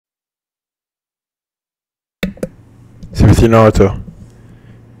CBT Naruto.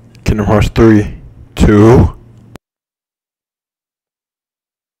 Kingdom Hearts 3, 2.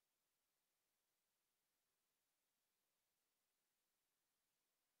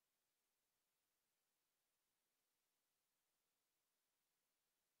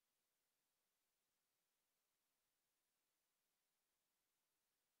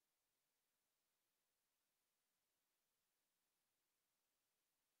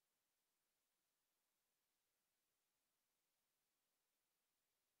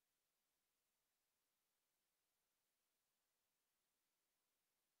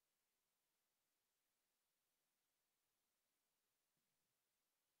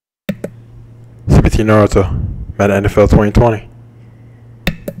 CBT Naruto. Meta NFL 2020.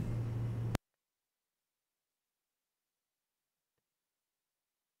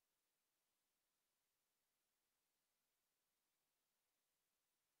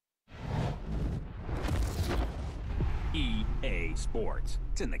 EA Sports.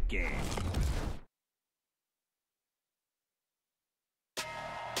 It's in the game.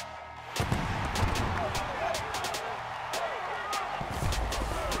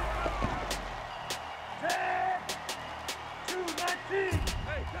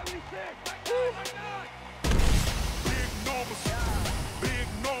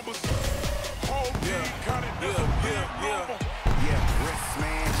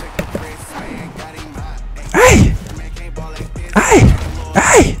 Hey! Hey!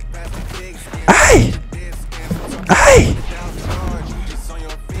 Hey! Hey! Hey!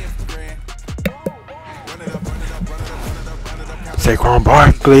 Saquon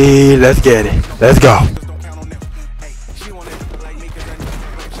Barkley, let's get it. Let's go.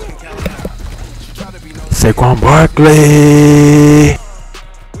 Saquon Barkley.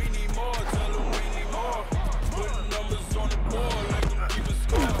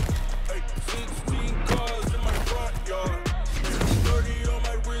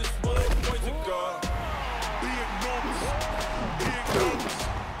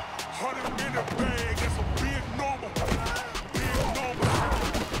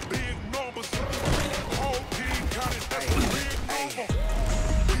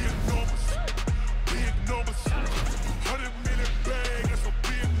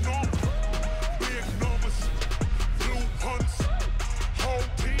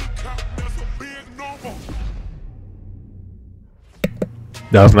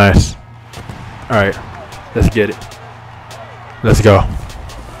 That was nice. Alright, let's get it. Let's go.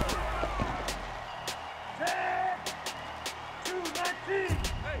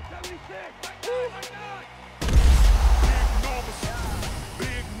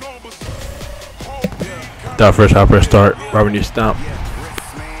 That first high press start, right when you stomp.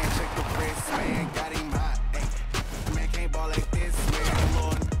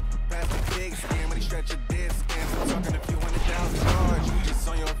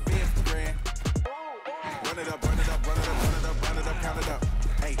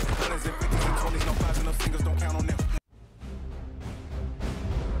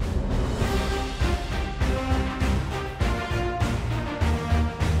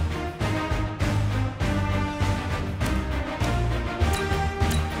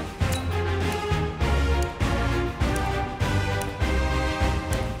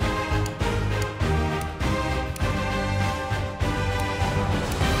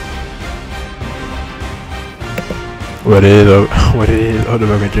 What it is, Odell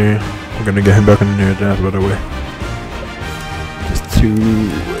Beckham Jr. We're gonna get him back in the New York Giants, by the way. Just two,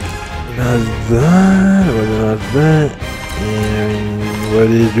 not that, and what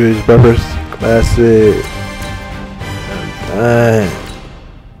is Julius Peppers? Classic.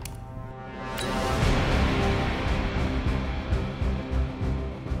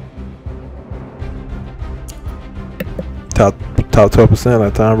 Top 12%,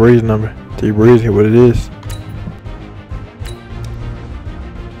 like Tom Brady's number. T Breeze, what it is.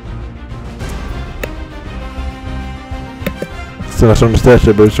 Still not on the stat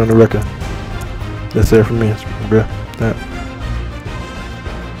shit, but it's on the record. That's it for me. Yeah, that.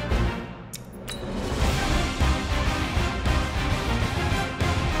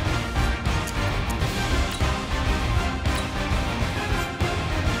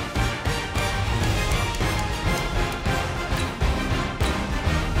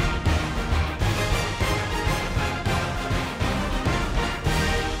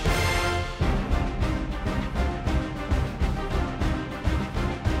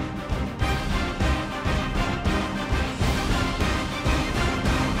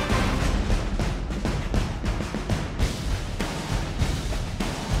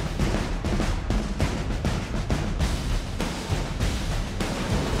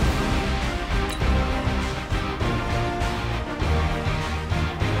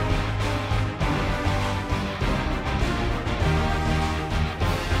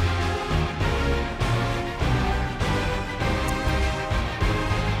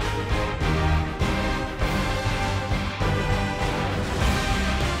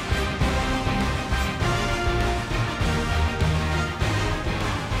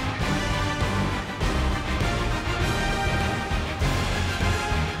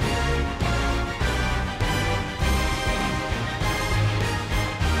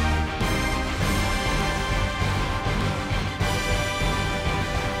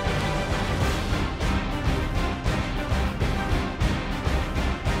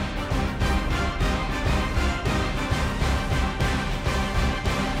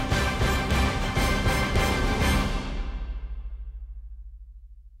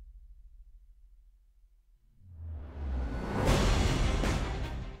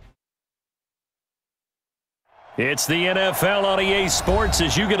 It's the NFL on EA Sports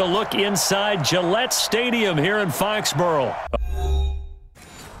as you get a look inside Gillette Stadium here in Foxborough.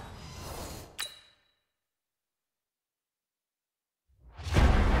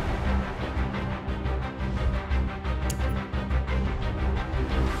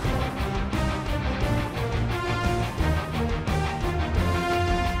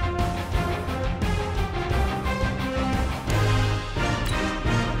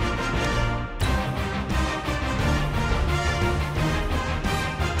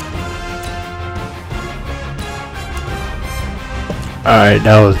 Alright,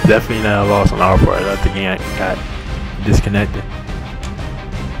 that was definitely not a loss on our part. I think he got disconnected.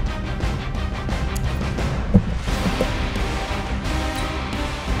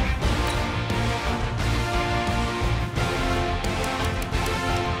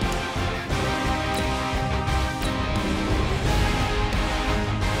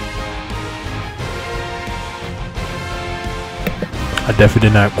 I definitely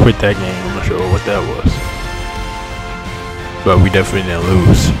did not quit that game. I'm not sure what that was. But we definitely didn't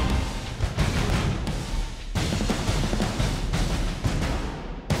lose.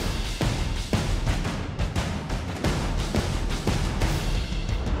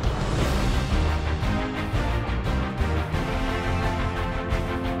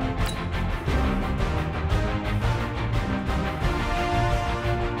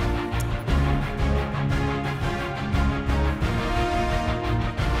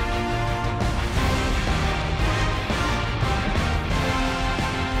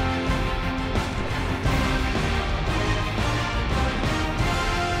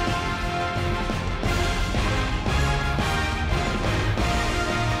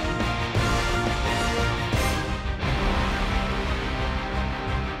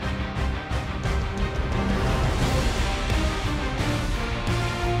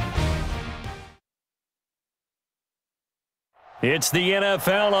 It's the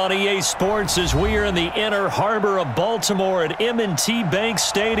NFL on EA Sports as we are in the inner harbor of Baltimore at M&T Bank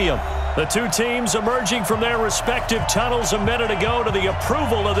Stadium. The two teams emerging from their respective tunnels a minute ago to the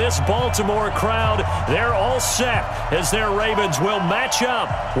approval of this Baltimore crowd. They're all set as their Ravens will match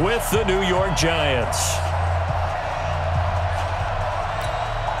up with the New York Giants.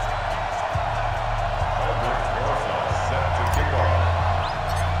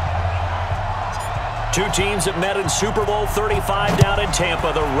 Two teams that met in Super Bowl 35 down in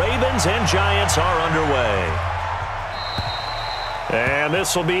Tampa. The Ravens and Giants are underway. And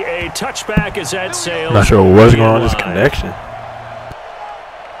this will be a touchback as that sails. Not sure what's going on with this connection.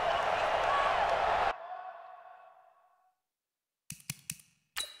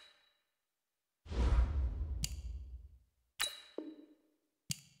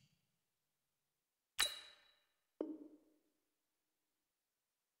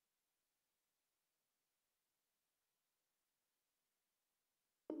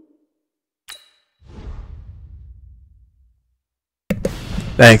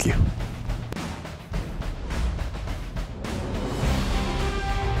 Thank you.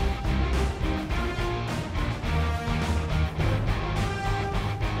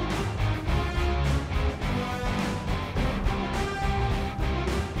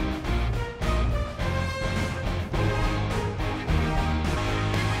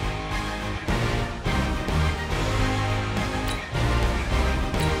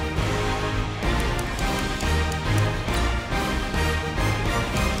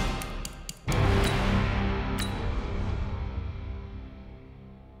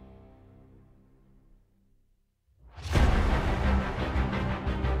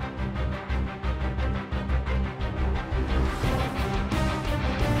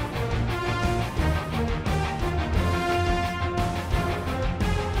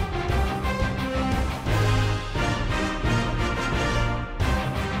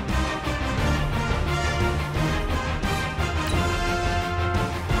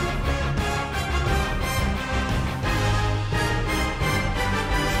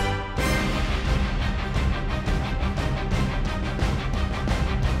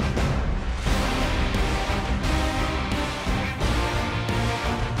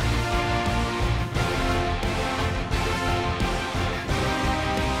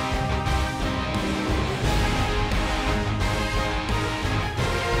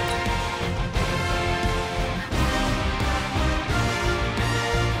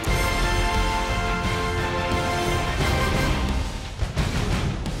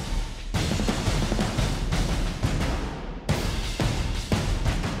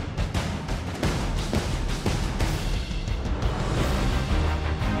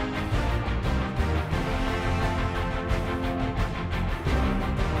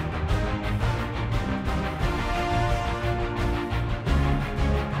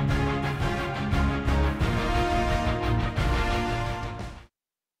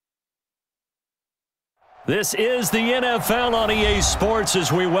 This is the NFL on EA Sports as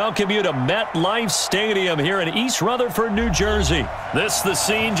we welcome you to MetLife Stadium here in East Rutherford, New Jersey. This is the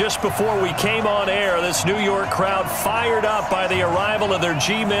scene just before we came on air. This New York crowd fired up by the arrival of their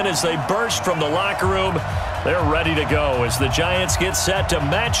G-men as they burst from the locker room. They're ready to go as the Giants get set to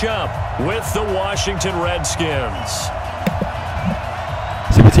match up with the Washington Redskins.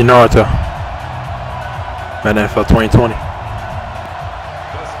 CBT Naruto. NFL 2020.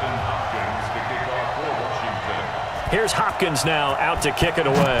 Here's Hopkins now out to kick it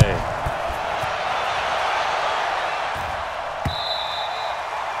away.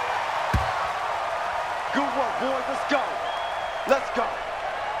 Good work, boys. Let's go. Let's go.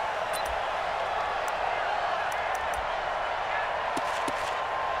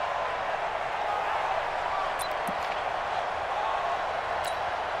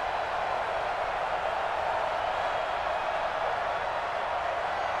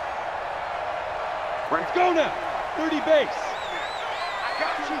 Let's go now. 30 base. I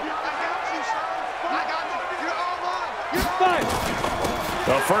got you. I got you, son. I got you. You're all mine.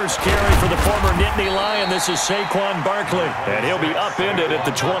 You're The first carry for the former Nittany Lion. This is Saquon Barkley, and he'll be upended at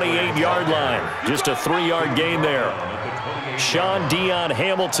the 28-yard line. Just a 3-yard gain there. Sean Dion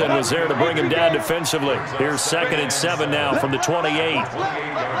Hamilton was there to bring him down defensively. Here's 2nd and 7 now from the 28. Here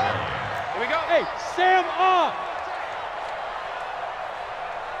we go. Hey, Sam on.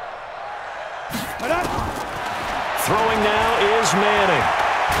 Throwing now is Manning.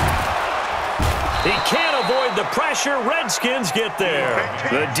 He can't avoid the pressure. Redskins get there.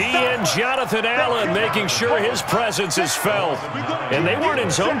 The DN, Jonathan Allen, making sure his presence is felt. And they weren't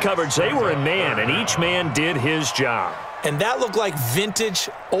in zone coverage. They were in man, and each man did his job. And that looked like vintage,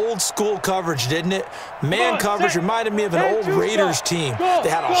 old-school coverage, didn't it? Man coverage reminded me of an old Raiders team. They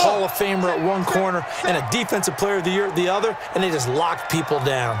had a Hall of Famer at one corner and a Defensive Player of the Year at the other, and they just locked people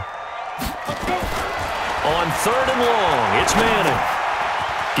down. On 3rd and long, it's Manning.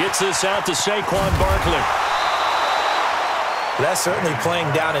 Gets this out to Saquon Barkley. That's certainly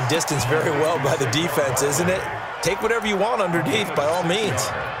playing down and distance very well by the defense, isn't it? Take whatever you want underneath, by all means.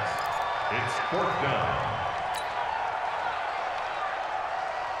 It's 4th down.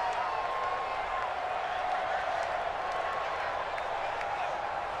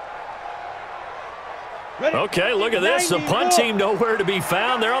 Okay, look at this. The punt team nowhere to be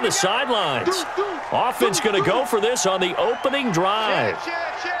found. They're on the sidelines. Offense going to go for this on the opening drive.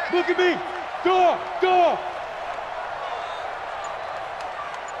 Look at me. Go.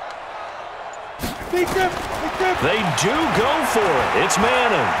 They do go for it. It's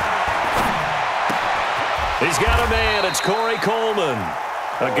Manning. He's got a man. It's Corey Coleman.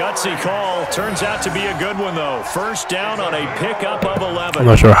 A gutsy call. Turns out to be a good one, though. First down on a pickup of 11. I'm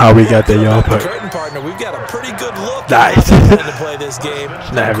not sure how we got there, y'all, but Curtain partner, we've got a pretty good look nice. to play this game.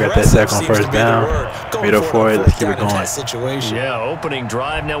 Now we got that second first down. Middle for it. Let's keep it going. Situation. Yeah, opening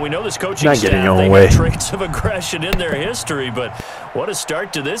drive. Now, we know this coaching Not staff, getting your they own way. have traits of aggression in their history, but what a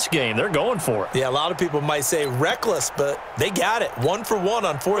start to this game. They're going for it. Yeah, a lot of people might say reckless, but they got it. 1 for 1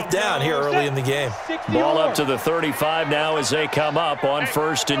 on 4th down here early in the game. Ball up to the 35 now as they come up on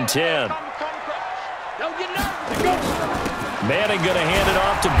 1st and 10. Manning going to hand it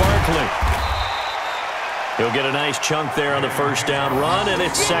off to Barkley. He'll get a nice chunk there on the first down run, and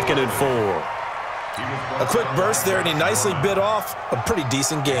it's 2nd and 4. A quick burst there, and he nicely bit off a pretty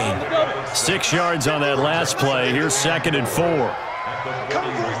decent gain. 6 yards on that last play. Here's 2nd and 4.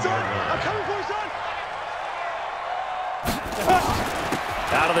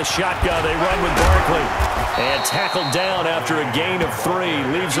 Out of the shotgun, they run with Barkley. And tackled down after a gain of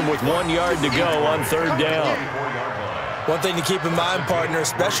 3. Leaves them with 1 yard to go on 3rd down. One thing to keep in mind, partner,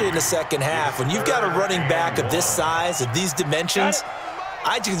 especially in the second half, when you've got a running back of this size, of these dimensions,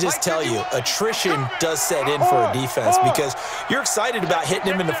 I can just tell you, attrition does set in for a defense because you're excited about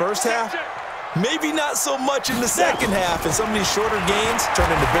hitting him in the first half. Maybe not so much in the second half, and some of these shorter gains turn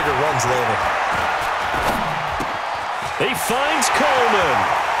into bigger runs later. He finds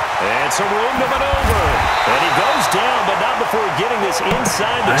Coleman. And some room to maneuver. And he goes down, but not before getting this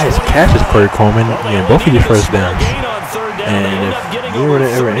inside the 25. nice catches, Corey Coleman. Yeah, both of your first downs. And if we were to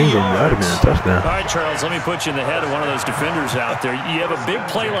ever Ingram, that would have been a touchdown. All right, Charles, let me put you in the head of one of those defenders out there. You have a big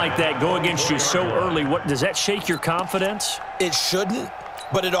play like that go against you so early. What does that shake your confidence? It shouldn't,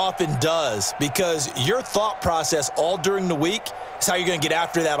 but it often does because your thought process all during the week is how you're going to get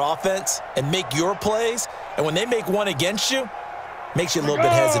after that offense and make your plays. And when they make one against you, makes you a little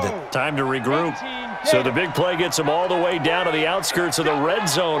bit hesitant. Time to regroup. So the big play gets them all the way down to the outskirts of the red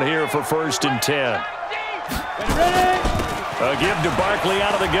zone here for 1st and 10. A give to Barkley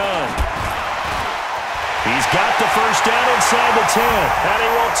out of the gun. He's got the first down inside the 10, and he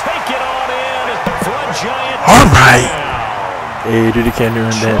will take it on in for a giant. All right. Hey, dude, you can't do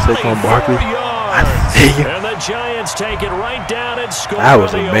that. Saquon Barkley. I see you. And the Giants take it right down and score. That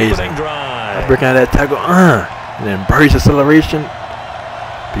was amazing. Breaking out that tackle. And then brace acceleration.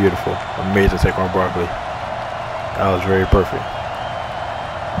 Beautiful. Amazing Saquon Barkley. That was very perfect.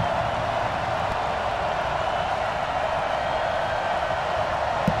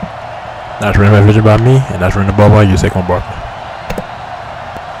 That's running back vision by me, and that's running the ball by you, Saquon Barkley.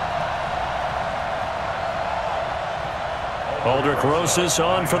 Aldrick Rosas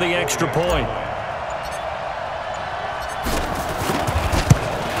on for the extra point.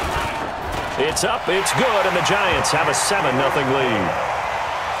 It's up, it's good, and the Giants have a 7-0 lead.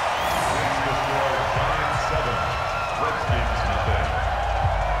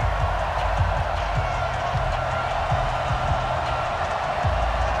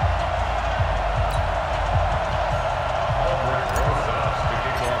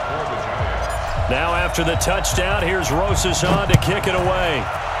 Now after the touchdown, here's Rosas on to kick it away.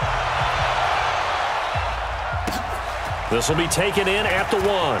 This will be taken in at the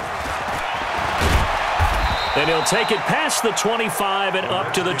 1. And he'll take it past the 25 and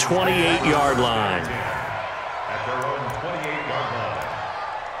up to the 28-yard line. At their own 28-yard line.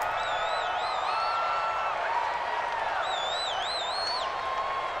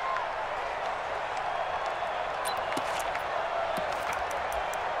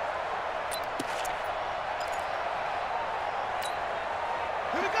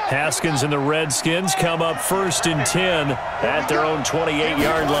 Haskins and the Redskins come up 1st and 10 at their own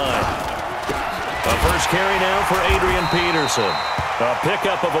 28-yard line. A first carry now for Adrian Peterson. A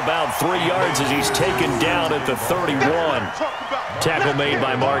pickup of about 3 yards as he's taken down at the 31. Tackle made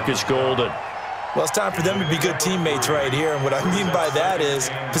by Marcus Golden. Well, it's time for them to be good teammates right here. And what I mean by that is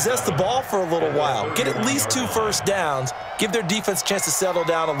possess the ball for a little while. Get at least 2 first downs. Give their defense a chance to settle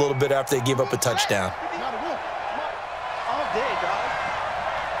down a little bit after they give up a touchdown.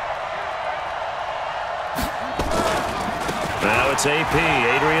 Now it's AP,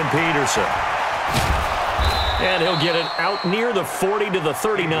 Adrian Peterson. And he'll get it out near the 40 to the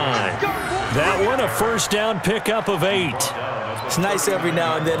 39. That one, a first down pickup of 8. It's nice every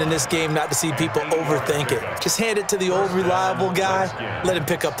now and then in this game not to see people overthink it. Just hand it to the old reliable guy. Let him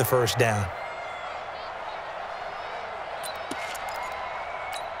pick up the first down.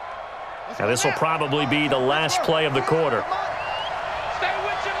 Now this will probably be the last play of the quarter.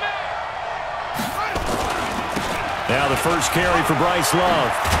 Now the first carry for Bryce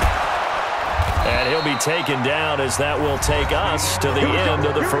Love. And he'll be taken down as that will take us to the end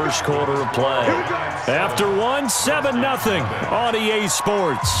of the first quarter of play. After one, 7-0 on EA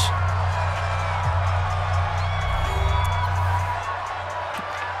Sports.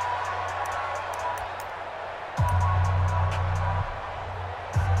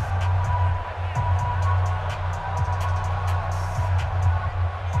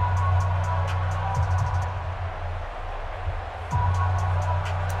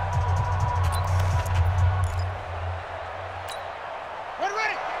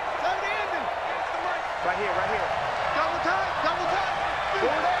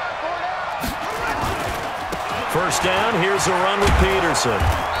 First down, here's a run with Peterson.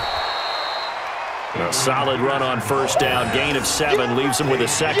 A solid run on first down. Gain of 7 leaves him with a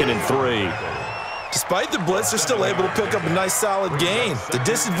 2nd and 3. Despite the blitz, they're still able to pick up a nice solid gain. The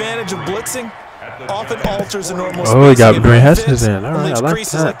disadvantage of blitzing often alters the normal spacing. Oh, he got Dwayne Haskins in. All right, I like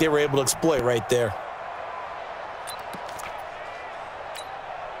creases that. like they were able to exploit right there.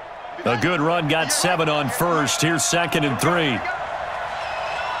 A good run, got 7 on first. Here's 2nd and 3.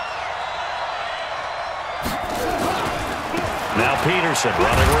 Now Peterson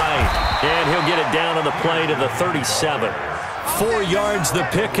running right, and he'll get it down on the play to the 37. 4 yards the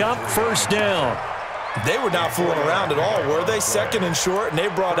pickup, first down. They were not fooling around at all, were they? 2nd and short, and they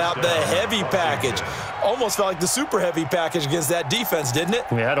brought out the heavy package. Almost felt like the super heavy package against that defense, didn't it?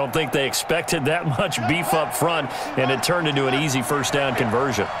 Yeah, I don't think they expected that much beef up front, and it turned into an easy first down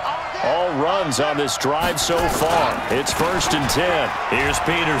conversion. All runs on this drive so far. It's 1st and 10. Here's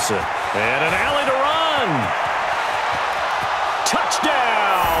Peterson, and an alley to run.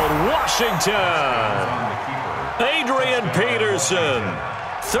 Touchdown, Washington. Adrian Peterson,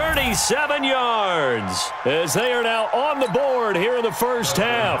 37 yards, as they are now on the board here in the first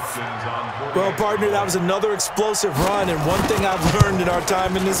half. Well, partner, that was another explosive run, and one thing I've learned in our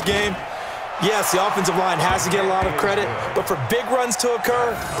time in this game, yes, the offensive line has to get a lot of credit, but for big runs to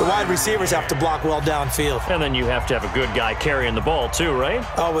occur, the wide receivers have to block well downfield. And then you have to have a good guy carrying the ball too, right?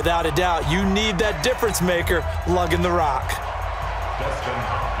 Oh, without a doubt. You need that difference maker lugging the rock. Dustin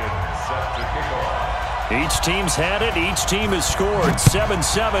Hopkins set to kick off. Each team's had it. Each team has scored.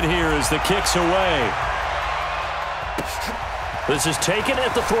 7-7 here as the kick's away. This is taken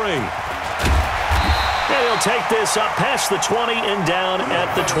at the 3. And he'll take this up past the 20 and down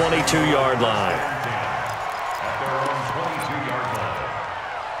at the 22-yard line.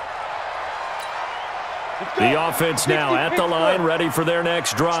 The offense now at the line, ready for their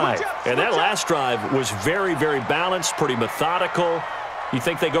next drive. And that last drive was very, very balanced, pretty methodical. You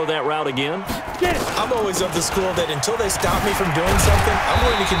think they go that route again? I'm always of the school that until they stop me from doing something, I'm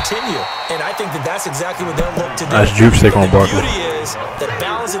going to continue. And I think that that's exactly what they'll look to do. Nice juke stick on Barkley. The beauty is the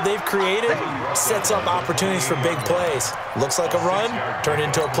balance that they've created sets up opportunities for big plays. Looks like a run, turn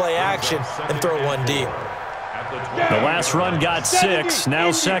into a play action, and throw one deep. The last run got 6,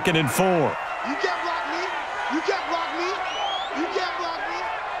 now 2nd and 4. You can't block me. You can't block me. You can't block me.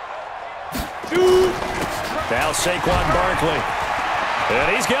 Now Saquon Barkley.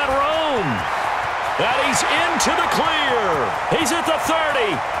 And he's got room. And he's into the clear. He's at the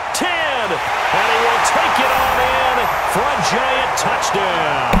 30, 10, and he will take it on in for a giant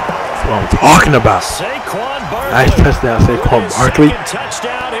touchdown. That's what I'm talking about. Saquon Barkley. Nice touchdown, Saquon Barkley. Second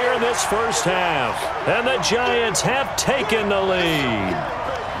touchdown here in this first half. And the Giants have taken the lead.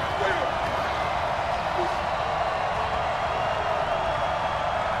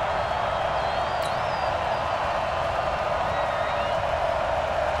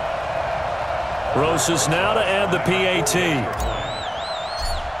 Rosas now to add the PAT.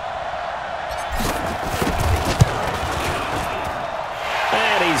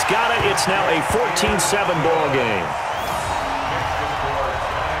 And he's got it. It's now a 14-7 ball game.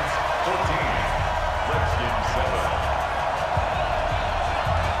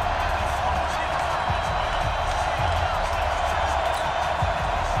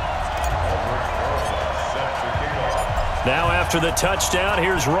 Now after the touchdown,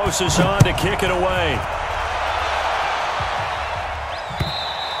 here's Rosas on to kick it away.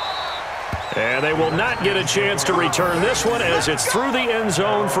 And they will not get a chance to return this one as it's through the end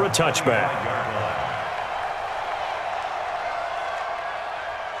zone for a touchback.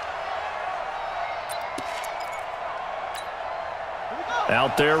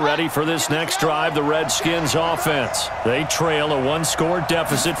 Out there ready for this next drive, the Redskins offense. They trail a one-score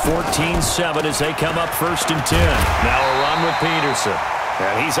deficit, 14-7 as they come up 1st and 10. Now a run with Peterson.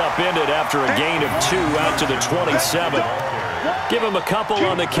 And he's upended after a gain of 2 out to the 27. Give him a couple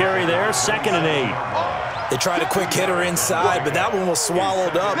on the carry there, 2nd and 8. They tried a quick hitter inside, but that one was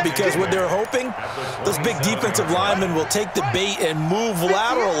swallowed up because what they're hoping, those big defensive linemen will take the bait and move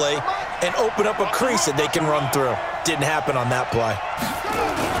laterally and open up a crease that they can run through. Didn't happen on that play.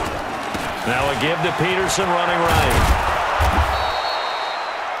 Now a give to Peterson running right.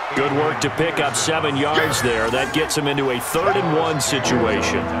 Good work to pick up 7 yards there. That gets him into a 3rd and 1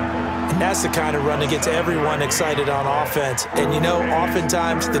 situation. And that's the kind of run that gets everyone excited on offense. And, you know,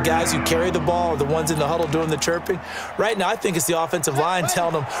 oftentimes the guys who carry the ball are the ones in the huddle doing the chirping. Right now, I think it's the offensive line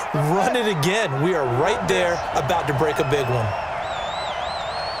telling them, run it again. We are right there about to break a big one.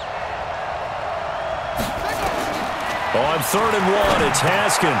 On 3rd and 1, it's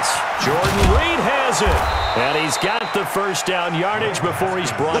Haskins. Jordan Reed has it. And he's got the first down yardage before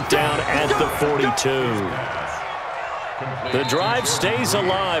he's brought down at the 42. The drive stays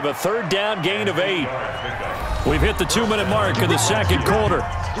alive, a 3rd down gain of 8. We've hit the 2-minute mark of the 2nd quarter,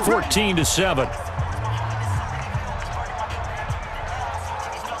 14-7.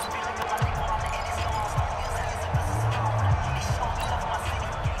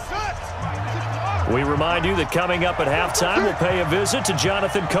 We remind you that coming up at halftime, we'll pay a visit to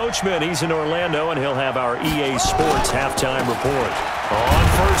Jonathan Coachman. He's in Orlando, and he'll have our EA Sports halftime report. On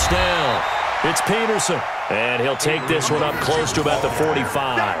 1st down, it's Peterson. And he'll take this one up close to about the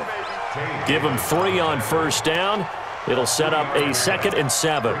 45. Give him 3 on 1st down. It'll set up a 2nd and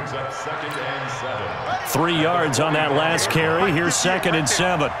 7. 3 yards on that last carry. Here's 2nd and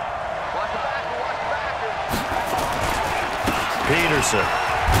 7. Peterson.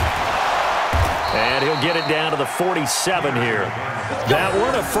 And he'll get it down to the 47 here. That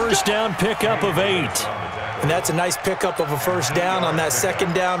one a 1st down pickup of 8. And that's a nice pickup of a 1st down on that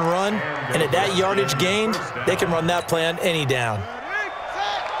 2nd down run. And at that yardage gained, they can run that play on any down.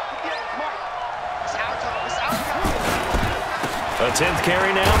 A 10th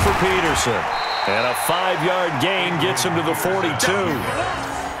carry now for Peterson. And a 5-yard gain gets him to the 42.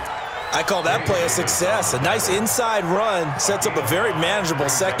 I call that play a success. A nice inside run sets up a very manageable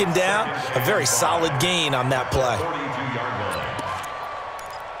 2nd down. A very solid gain on that play.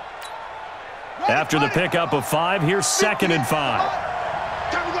 After the pickup of 5, here's 2nd and 5.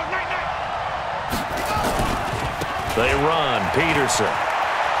 They run. Peterson.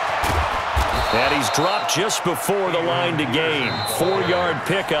 And he's dropped just before the line to gain. 4-yard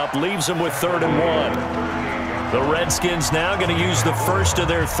pickup leaves him with 3rd and 1. The Redskins now going to use the first of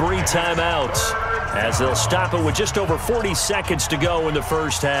their 3 timeouts as they'll stop it with just over 40 seconds to go in the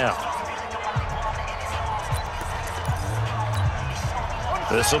first half.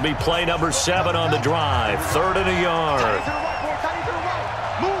 This will be play number 7 on the drive. 3rd and a yard.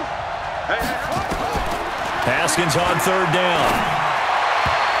 Haskins on 3rd down.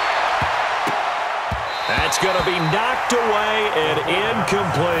 That's going to be knocked away and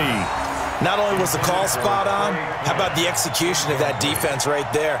incomplete. Not only was the call spot on, how about the execution of that defense right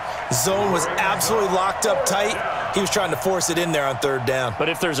there? Zone was absolutely locked up tight. He was trying to force it in there on 3rd down. But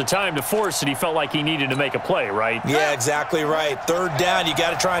if there's a time to force it, he felt like he needed to make a play, right? Yeah, exactly right. 3rd down, you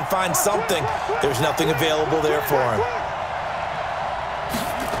got to try and find something. There's nothing available there for him.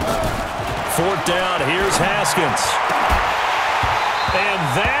 4th down, here's Haskins. And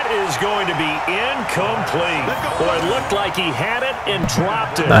that is going to be incomplete. Boy, it looked like he had it and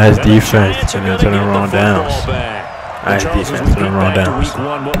dropped it. Nice defense and then turn around downs. Nice Charles, defense as we turn get around back to downs. week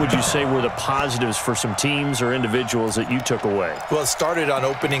 1, what would you say were the positives for some teams or individuals that you took away? Well, it started on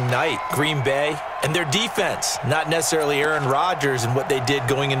opening night, Green Bay, and their defense. Not necessarily Aaron Rodgers and what they did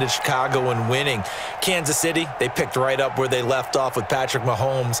going into Chicago and winning. Kansas City, they picked right up where they left off with Patrick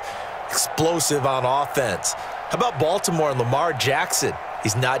Mahomes. Explosive on offense. How about Baltimore and Lamar Jackson?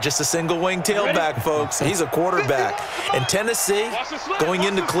 He's not just a single-wing tailback, folks. He's a quarterback. And Tennessee, going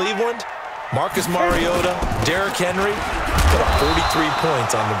into Cleveland, Marcus Mariota, Derrick Henry, put up 43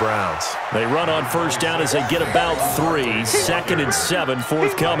 points on the Browns. They run on 1st down as they get about 3. 2nd and 7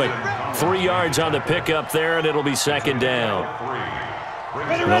 forthcoming. 3 yards on the pickup there, and it'll be 2nd down.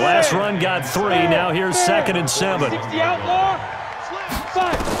 The last run got 3. Now here's 2nd and 7.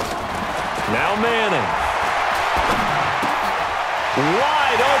 Now Manning.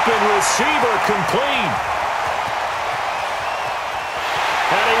 Wide open receiver complete.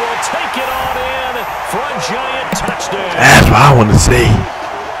 And he will take it on in for a giant touchdown. That's what I want to see.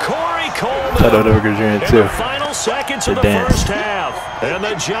 Corey Coleman. Shout out to Virginia too. In the final seconds of the first half. And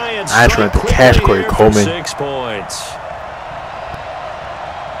the Giants I tried to catch Corey Coleman. 6 points.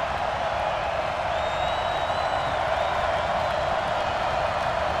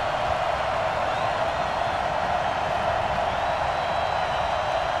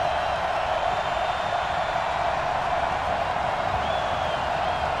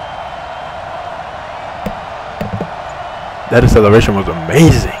 That acceleration was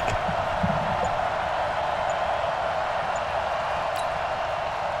amazing.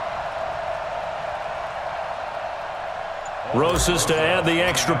 Rosas to add the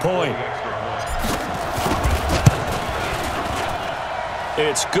extra point.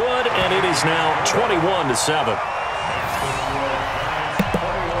 It's good, and it is now 21-7.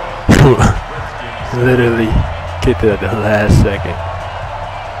 Literally kicked it at the last second.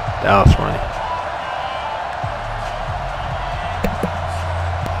 That was funny.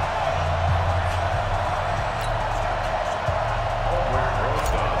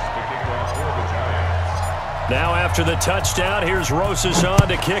 Now after the touchdown, here's Rosas on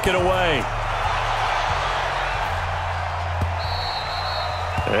to kick it away.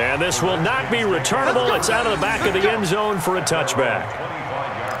 And this will not be returnable. It's out of the back of the end zone for a touchback.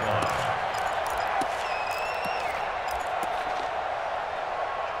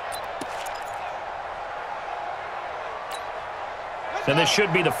 And this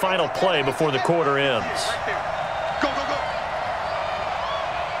should be the final play before the quarter ends.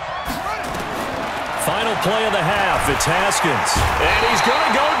 Final play of the half. It's Haskins. And he's going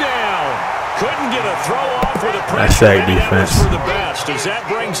to go down. Couldn't get a throw off with a pressure. That's defense. For the best, as that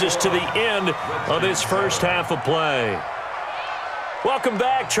brings us to the end of this first half of play. Welcome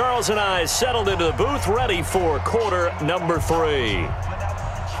back. Charles and I settled into the booth, ready for quarter number 3.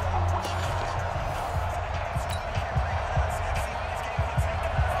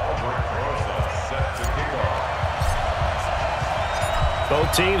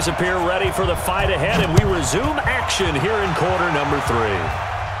 Both teams appear ready for the fight ahead, and we resume action here in quarter number 3.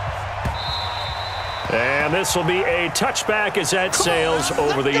 And this will be a touchback as that sails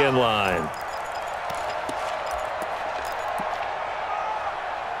over the end line.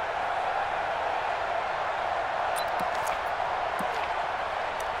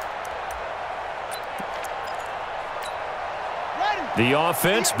 The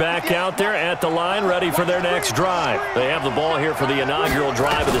offense back out there at the line, ready for their next drive. They have the ball here for the inaugural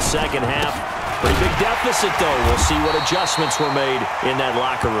drive of the second half. Pretty big deficit, though. We'll see what adjustments were made in that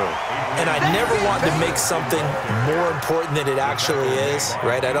locker room. And I never want to make something more important than it actually is,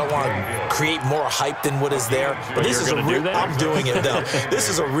 right? I don't want to create more hype than what is there. But this is I'm doing it, though. This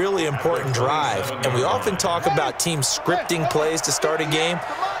is a really important drive. And we often talk about teams scripting plays to start a game.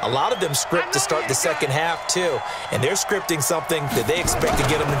 A lot of them script to start the second half, too. And they're scripting something that they expect to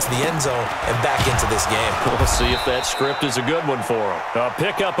get them into the end zone and back into this game. We'll see if that script is a good one for them. A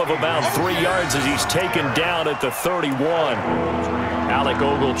pickup of about 3 yards as he's taken down at the 31. Alec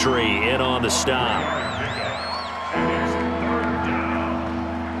Ogletree in on the stop.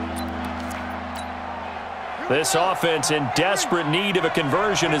 This offense in desperate need of a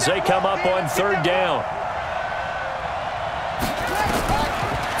conversion as they come up on 3rd down.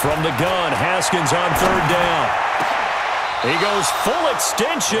 From the gun, Haskins on 3rd down. He goes full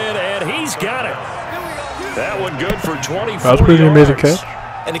extension, and he's got it. That one good for 24 That was pretty amazing catch.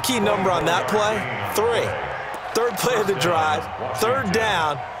 And the key number on that play, 3. 3rd play of the drive, 3rd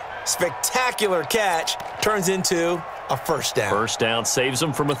down, spectacular catch, turns into a 1st down. 1st down saves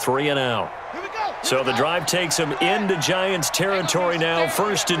them from a 3-and-out. So the drive takes them into Giants territory now,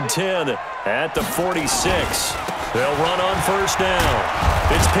 1st and 10 at the 46. They'll run on 1st down.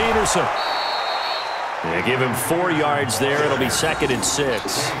 It's Peterson. They give him 4 yards there. It'll be 2nd and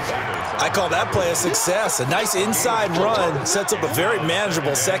 6. I call that play a success. A nice inside run sets up a very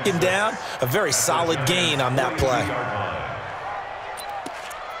manageable 2nd down. A very solid gain on that play.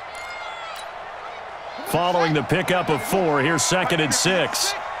 Following the pickup of 4, here's 2nd and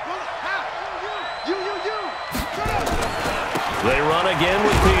 6. They run again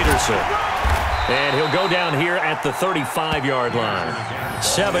with Peterson. And he'll go down here at the 35-yard line.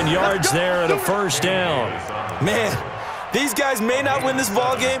 7 yards there and a 1st down. Man, these guys may not win this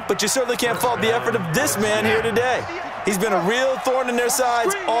ball game, but you certainly can't fault the effort of this man here today. He's been a real thorn in their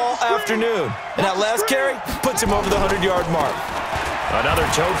sides all afternoon. And that last carry puts him over the 100-yard mark. Another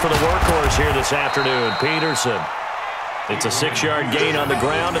tote for the workhorse here this afternoon, Peterson. It's a 6-yard gain on the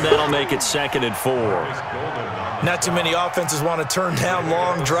ground, and that'll make it 2nd and 4. Not too many offenses want to turn down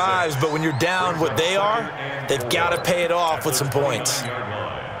long drives, but when you're down what they are, they've got to pay it off with some points.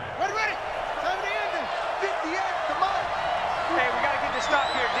 Ready. 58, come on. Hey, we got to get this stop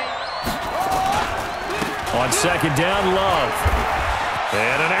here, D. On 2nd down, Love.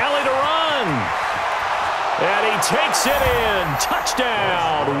 And an alley to run. And he takes it in.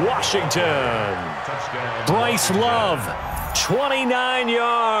 Touchdown, Washington. Bryce Love, 29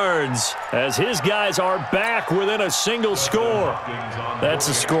 yards, as his guys are back within a single score. That's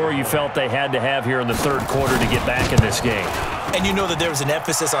a score you felt they had to have here in the 3rd quarter to get back in this game. And you know that there was an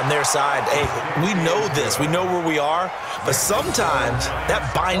emphasis on their side. Hey, we know this. We know where we are. But sometimes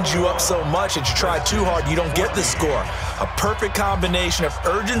that binds you up so much that you try too hard, you don't get the score. A perfect combination of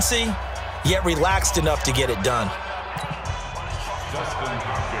urgency, yet relaxed enough to get it done.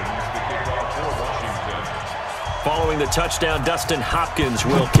 Following the touchdown, Dustin Hopkins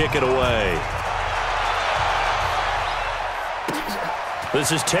will kick it away.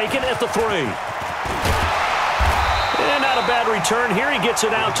 This is taken at the 3. And not a bad return here. He gets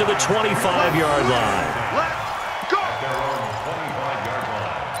it out to the 25-yard line. Let's go.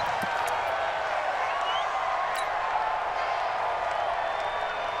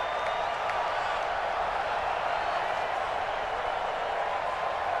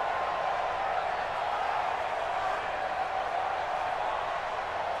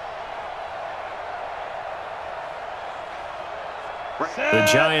 The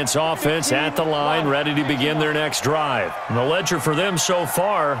Giants offense at the line, ready to begin their next drive. And the ledger for them so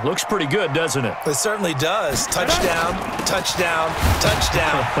far looks pretty good, doesn't it? It certainly does. Touchdown, touchdown,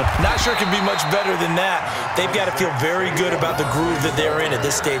 touchdown. Not sure it can be much better than that. They've got to feel very good about the groove that they're in at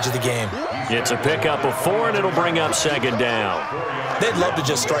this stage of the game. It's a pickup of 4, and it'll bring up 2nd down. They'd love to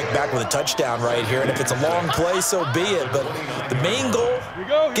just strike back with a touchdown right here, and if it's a long play, so be it. But the main goal,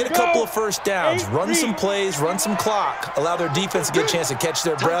 get a couple of 1st downs, run some plays, run some clock, allow their defense to get a chance to catch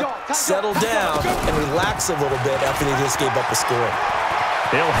their breath, settle down, and relax a little bit after they just gave up a score.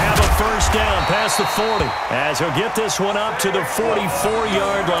 He'll have a 1st down past the 40 as he'll get this one up to the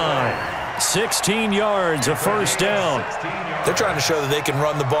 44-yard line. 16 yards, a 1st down. They're trying to show that they can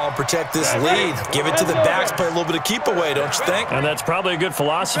run the ball and protect this lead. Give it to the backs, play a little bit of keep away, don't you think? And that's probably a good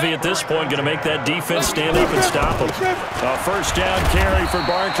philosophy at this point, going to make that defense stand up and stop them. A 1st down carry for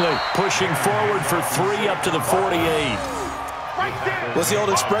Barkley, pushing forward for 3 up to the 48. What's the old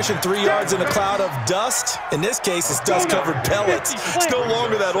expression, 3 yards in a cloud of dust? In this case, it's dust-covered pellets. It's no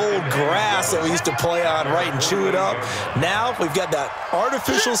longer that old grass that we used to play on, right, and chew it up. Now we've got that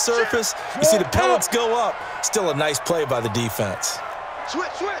artificial surface. You see the pellets go up. Still a nice play by the defense. Switch.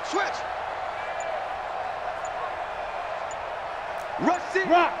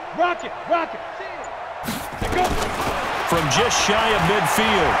 Rock it. Go. From just shy of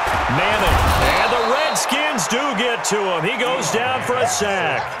midfield, Manning. And the Redskins do get to him. He goes down for a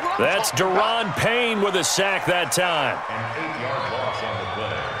sack. That's Daron Payne with a sack that time. An 8-yard loss on the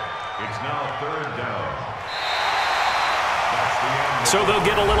play. It's now 3rd down. That's the end. So they'll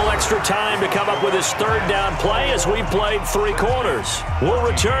get a little extra time to come up with his 3rd down play as we've played 3 quarters. We'll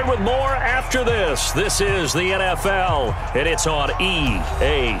return with more after this. This is the NFL, and it's on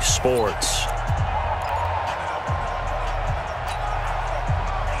EA Sports.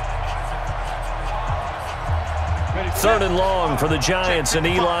 Third and long for the Giants, and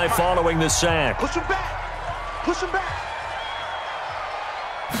Eli following the sack. Push him back.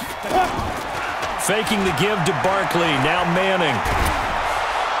 Faking the give to Barkley, now Manning.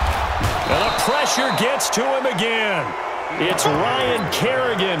 And the pressure gets to him again. It's Ryan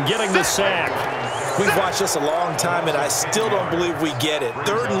Kerrigan getting the sack. We've watched this a long time, and I still don't believe we get it.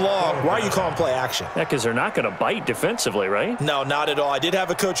 3rd and long, why are you calling play action? Yeah, because they're not going to bite defensively, right? No, not at all. I did have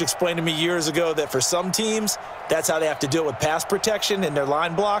a coach explain to me years ago that for some teams, that's how they have to deal with pass protection and their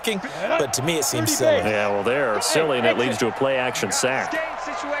line blocking. But to me, it seems silly. Yeah, well, they're silly, and it leads to a play-action sack.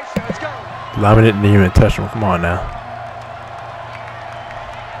 Lyman didn't even touch him. Come on now.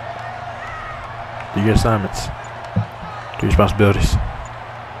 Do your assignments. Do your responsibilities.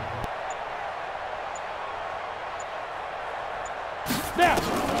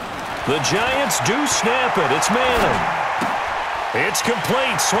 The Giants do snap it. It's Manning. It's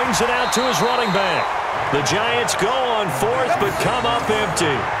complete. Swings it out to his running back. The Giants go on 4th but come up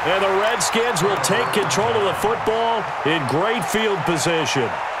empty. And the Redskins will take control of the football in great field position.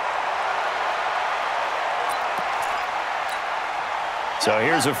 So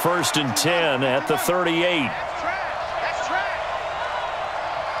here's a 1st and 10 at the 38. That's trash.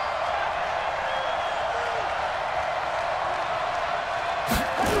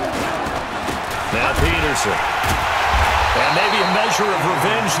 Now Peterson. And maybe a measure of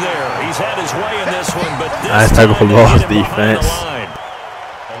revenge there. He's had his way in this one, but this nice tackle for loss defense.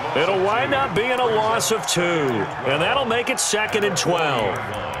 It'll wind up being a loss of 2, and that'll make it 2nd and 12.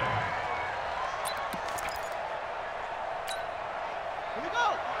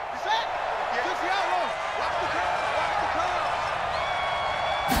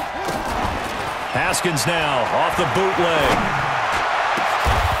 Haskins now off the bootleg.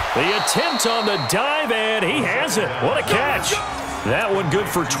 The attempt on the dive, and he has it. What a catch. That one good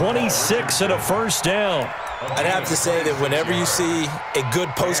for 26 and a 1st down. I'd have to say that whenever you see a good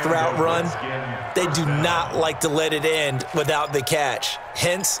post route run, they do not like to let it end without the catch.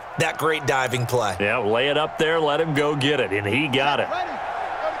 Hence, that great diving play. Yeah, lay it up there, let him go get it, and he got it.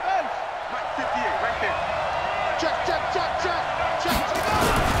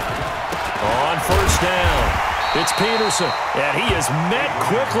 On 1st down. It's Peterson, and he is met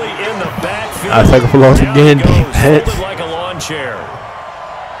quickly in the backfield. I tackle for loss again. Folded like a lawn chair.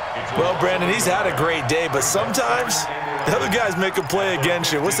 Well, Brandon, he's had a great day, but sometimes the other guys make a play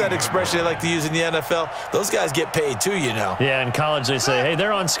against you. What's that expression they like to use in the NFL? Those guys get paid too, you know. Yeah, in college they say, hey,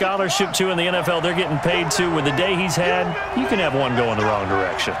 they're on scholarship too. In the NFL, they're getting paid too. With the day he's had, you can have one go in the wrong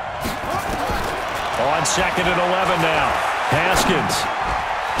direction. On 2nd and 11 now. Haskins.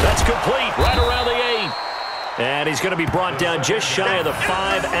 That's complete right around the 8. And he's going to be brought down just shy of the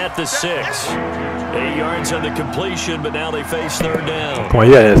 5 at the 6. 8 yards on the completion, but now they face 3rd down. Well,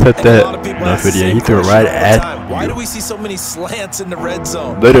 yeah, set that video. He threw it right at you. Why do we see so many slants in the red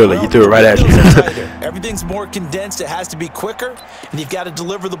zone? Literally, he threw it right at you. Everything's more condensed. It has to be quicker, and you've got to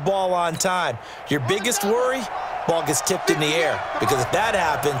deliver the ball on time. Your biggest worry, ball gets tipped in the air, because if that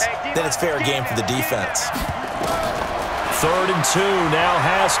happens, then it's fair game for the defense. 3rd and 2, now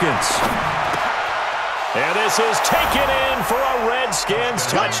Haskins. And this is taken in for a Redskins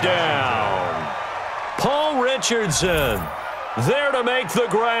touchdown. Paul Richardson there to make the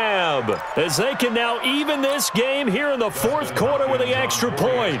grab as they can now even this game here in the 4th quarter with the extra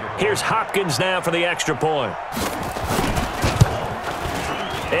point. Here's Hopkins now for the extra point.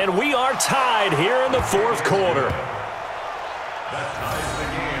 And we are tied here in the 4th quarter.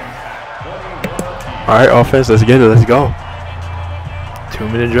 All right, offense, let's get it. Let's go.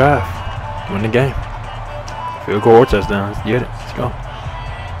 2-minute drive. Win the game. Field goal or touchdown. Let's get it. Let's go.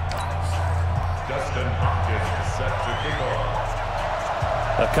 Dustin Hopkins set to kick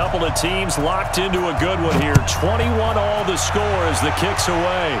off. A couple of teams locked into a good one here. 21 all the score as the kick's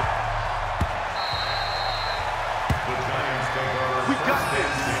away. The Giants take over. We got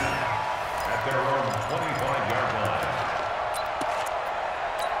this at their own 25-yard line.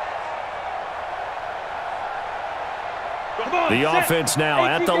 The offense now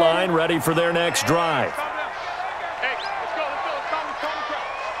at the line, ready for their next drive.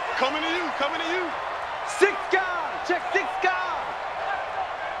 Coming to you, coming to you. 6 guys. Check 6 guys.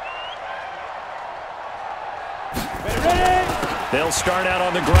 Ready? They'll start out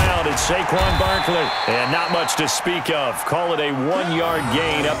on the ground. It's Saquon Barkley. And not much to speak of. Call it a 1-yard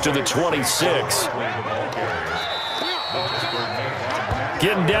gain up to the 26.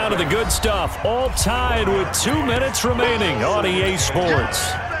 Getting down to the good stuff. All tied with 2 minutes remaining on EA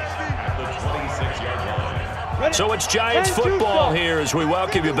Sports. So it's Giants football here as we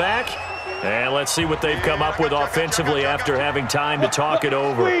welcome you back. And let's see what they've come up with offensively after having time to talk it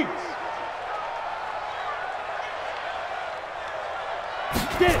over. On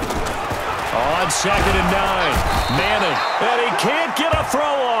 2nd and 9, Manning, and he can't get a throw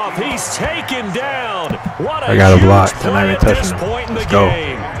off. He's taken down. What a huge play at this point in the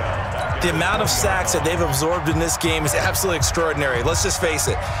game. The amount of sacks that they've absorbed in this game is absolutely extraordinary. Let's just face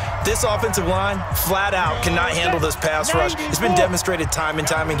it. This offensive line, flat out, cannot handle this pass rush. It's been demonstrated time and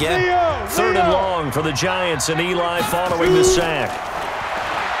time again. 3rd and long for the Giants, and Eli following the sack.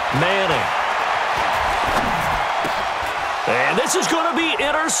 Manning. And this is going to be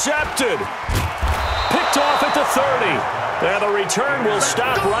intercepted. Picked off at the 30. And the return will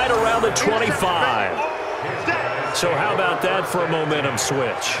stop right around the 25. So how about that for a momentum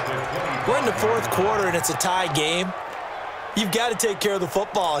switch? We're in the 4th quarter, and it's a tie game. You've got to take care of the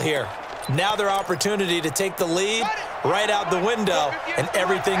football here. Now their opportunity to take the lead right out the window, and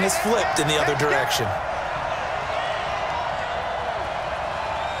everything is flipped in the other direction.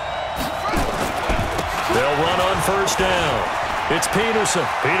 They'll run on 1st down. It's Peterson.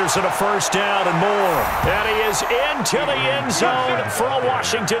 Peterson a 1st down and more. And he is into the end zone for a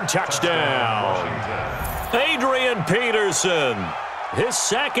Washington touchdown. Adrian Peterson, his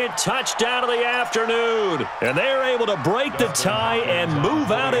 2nd touchdown of the afternoon. And they're able to break the tie and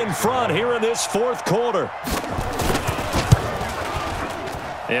move out in front here in this 4th quarter.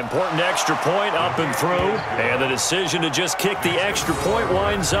 Important extra point up and through. And the decision to just kick the extra point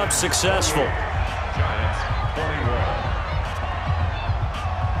winds up successful.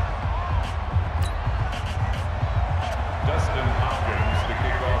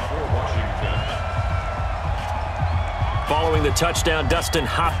 Following the touchdown, Dustin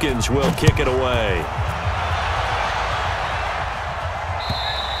Hopkins will kick it away.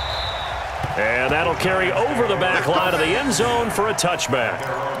 And that'll carry over the back line of the end zone for a touchback.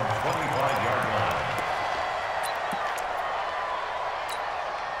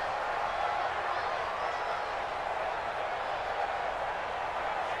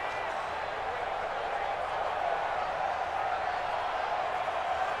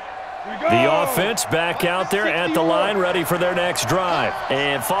 The offense back out there at the line, ready for their next drive.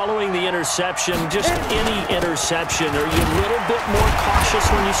 And following the interception, just any interception, are you a little bit more cautious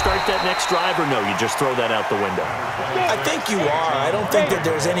when you start that next drive, or no, you just throw that out the window? I think you are. I don't think that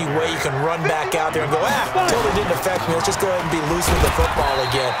there's any way you can run back out there and go, totally didn't affect me. Let's just go ahead and be loose with the football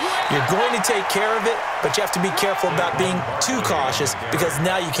again. You're going to take care of it, but you have to be careful about being too cautious because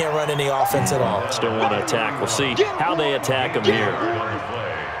now you can't run any offense at all. Still want to attack. We'll see how they attack them here.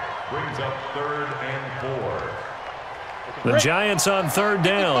 Brings up 3rd and 4. The Giants on 3rd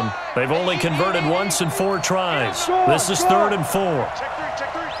down. They've only converted once in 4 tries. This is 3rd and 4.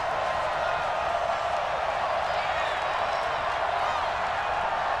 Check 3.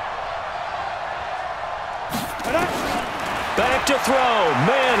 Back to throw,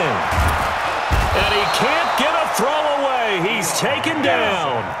 Manning. And he can't get a throw away. He's taken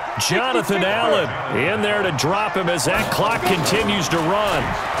down. Jonathan Allen in there to drop him as that clock continues to run.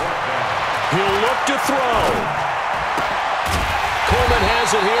 He'll look to throw. Coleman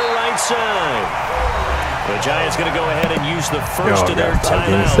has it here right side. The Giants going to go ahead and use the first of their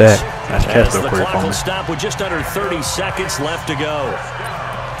timeouts. As the clock will stop with just under 30 seconds left to go.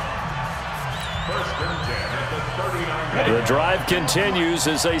 The drive continues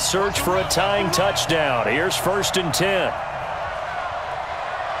as they search for a tying touchdown. Here's 1st and 10.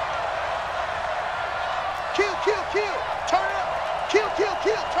 Kill. Turn up. Kill.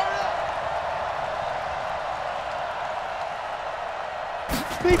 Turn up.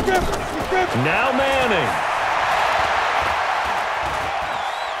 Now Manning.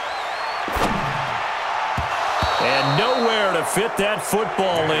 And nowhere to fit that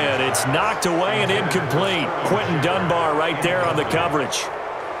football in. It's knocked away and incomplete. Quentin Dunbar right there on the coverage.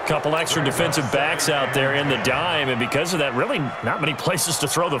 Couple extra defensive backs out there in the dime, and because of that, really not many places to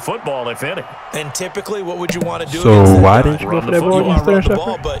throw the football, if any. And typically, what would you want to do? So why didn't you go for that ball? You want to run the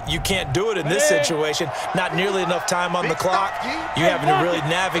ball, but you can't do it in this situation. Not nearly enough time on the clock. You having to really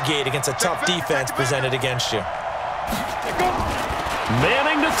navigate against a tough defense presented against you.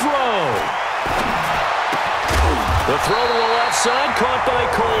 Manning to throw. The throw to the left side, caught by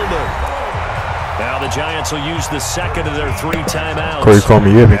Coleman. Now the Giants will use the second of their 3 timeouts. Corey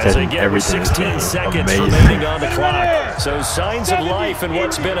Coleman, you have been as they catching get with everything. 16 seconds Amazing. remaining on the clock. So signs of life in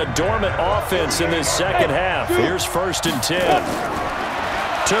what's been a dormant offense in this second half. Here's 1st and 10.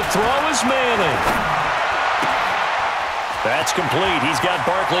 To throw is Manning. That's complete. He's got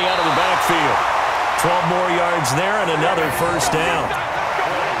Barkley out of the backfield. 12 more yards there and another 1st down.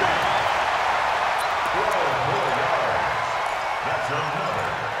 That's another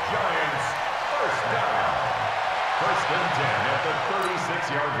Giants first down. 1st and 10 at the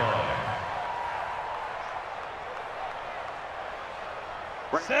 36-yard line.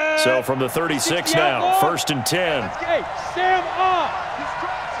 So from the 36 now, 1st and 10. Hey, Sam off.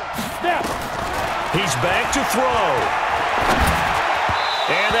 Snap. He's back to throw.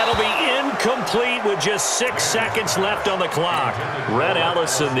 And that'll be incomplete with just 6 seconds left on the clock. Red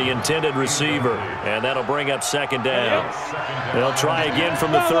Allison, the intended receiver. And that'll bring up 2nd down. They'll try again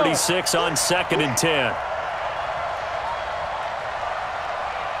from the 36 on 2nd and 10.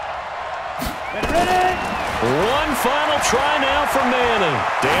 One final try now for Manning.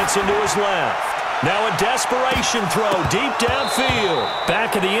 Dancing to his left. Now a desperation throw deep downfield.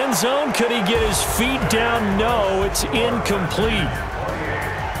 Back of the end zone. Could he get his feet down? No, it's incomplete.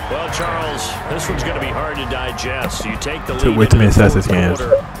 Well, Charles, this one's going to be hard to digest. You take the lead. Way too many stats this game.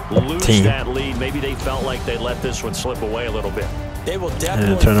 Lose that lead. Maybe they felt like they let this one slip away a little bit. They will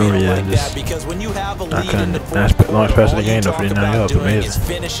definitely turnover, feel yeah, like just that because when you have a not lead in the kinda fourth longest pass of the all game, you though, talk 59 about yards, doing amazing. is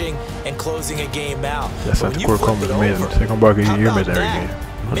finishing and closing a game out. That's When not you Corey flip Coleman it is amazing. over, Saquon Barkley, how you about made every that? game.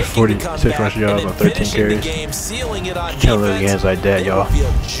 Making 46 the comeback rushing yards and on then 13 finishing the carries. game, sealing it on Killing the defense. games like that, They y'all. will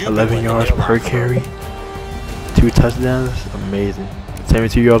feel jubilant 11 in yards their per locker room. carry. 2 touchdowns. Amazing.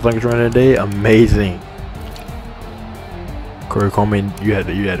 72 yards longest run of the day. Amazing. Corey Coleman, you had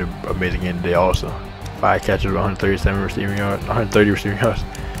an amazing game today also. 5 catches, 137 receiving yards, 130 receiving yards,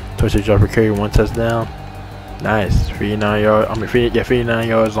 26 yards per carry, 1 touchdown. Nice. 59 yards. 59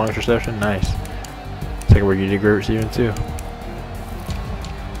 yards longest reception. Nice. Second where you did great receiving too.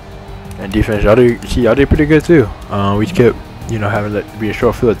 And defense, y'all did pretty good too. We kept, having that be a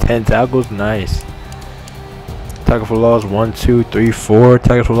short field of 10 tackles. Nice. Tackle for loss, 1, 2, 3, 4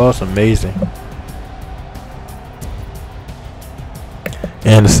 tackles for loss. Amazing.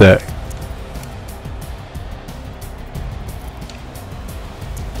 And a sack.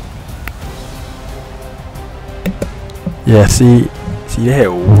 Yeah, see, they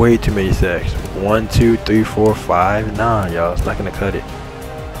had way too many sacks. 1, 2, 3, 4, 5. Nah, y'all, it's not gonna cut it.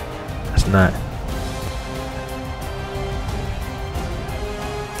 It's not.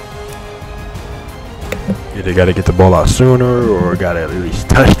 Either gotta get the ball out sooner or gotta at least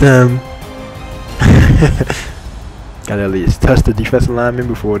touch them. Gotta at least touch the defensive lineman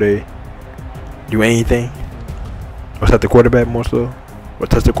before they do anything. Or touch the quarterback more so. Or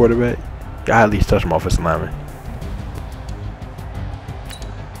touch the quarterback. Gotta at least touch them offensive lineman.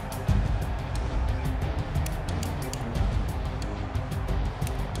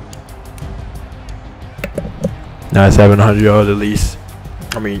 Not 700 yards at least.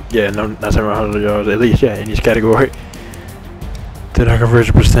 I mean, yeah, no, not 700 yards at least. Yeah, in each category. Did our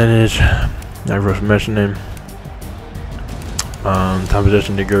conversion percentage? I was mentioning. Time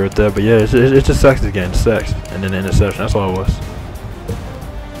possession did good with that, but yeah, it just sucks again. It sucks, and then the interception. That's all it was.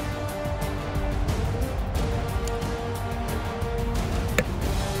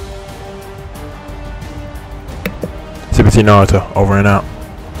 Naruto, over and out.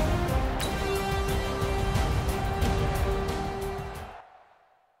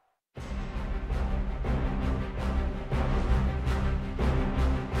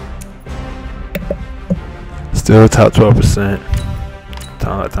 Still top 12%.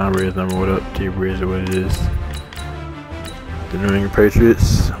 Tom Brady's number, what up? T Brady's what it is. The New England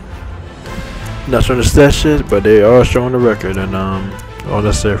Patriots. Not showing the stat shit, but they are showing the record, and all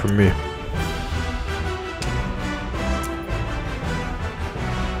that's there for me.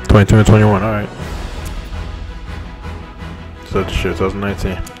 22 and 21, alright. So the shit,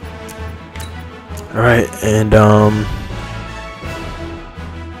 2019. Alright, and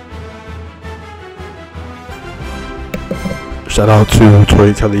shout out to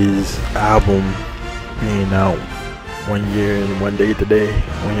Tori Kelly's album being out 1 year and 1 day today,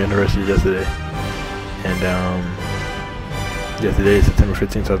 1 year anniversary yesterday. And yesterday is September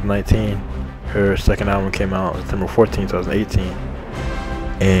 15, 2019. Her second album came out September 14, 2018.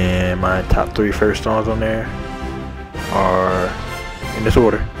 And my top 3 first songs on there are in this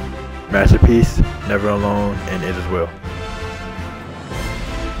order: Masterpiece, Never Alone, and It As Well.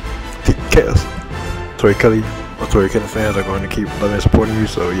 Chaos. Tori Kelly, or Tori Kelly fans are going to keep loving and supporting you,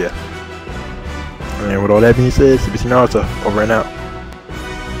 so yeah. And with all that being said, CBC Naruto, over and out.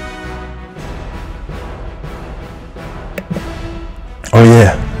 Oh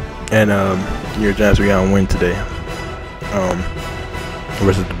yeah, and New York Giants, we got a win today.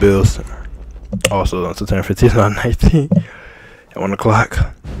 Versus the Bills. Also on September 15th, 2019 at 1 o'clock.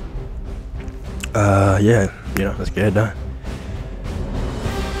 Yeah, you know, let's get it done.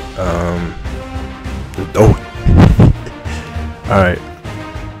 Oh. Alright.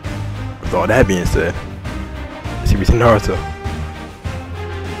 With all that being said, CBC Naruto,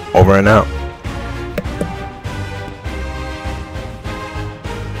 over and out.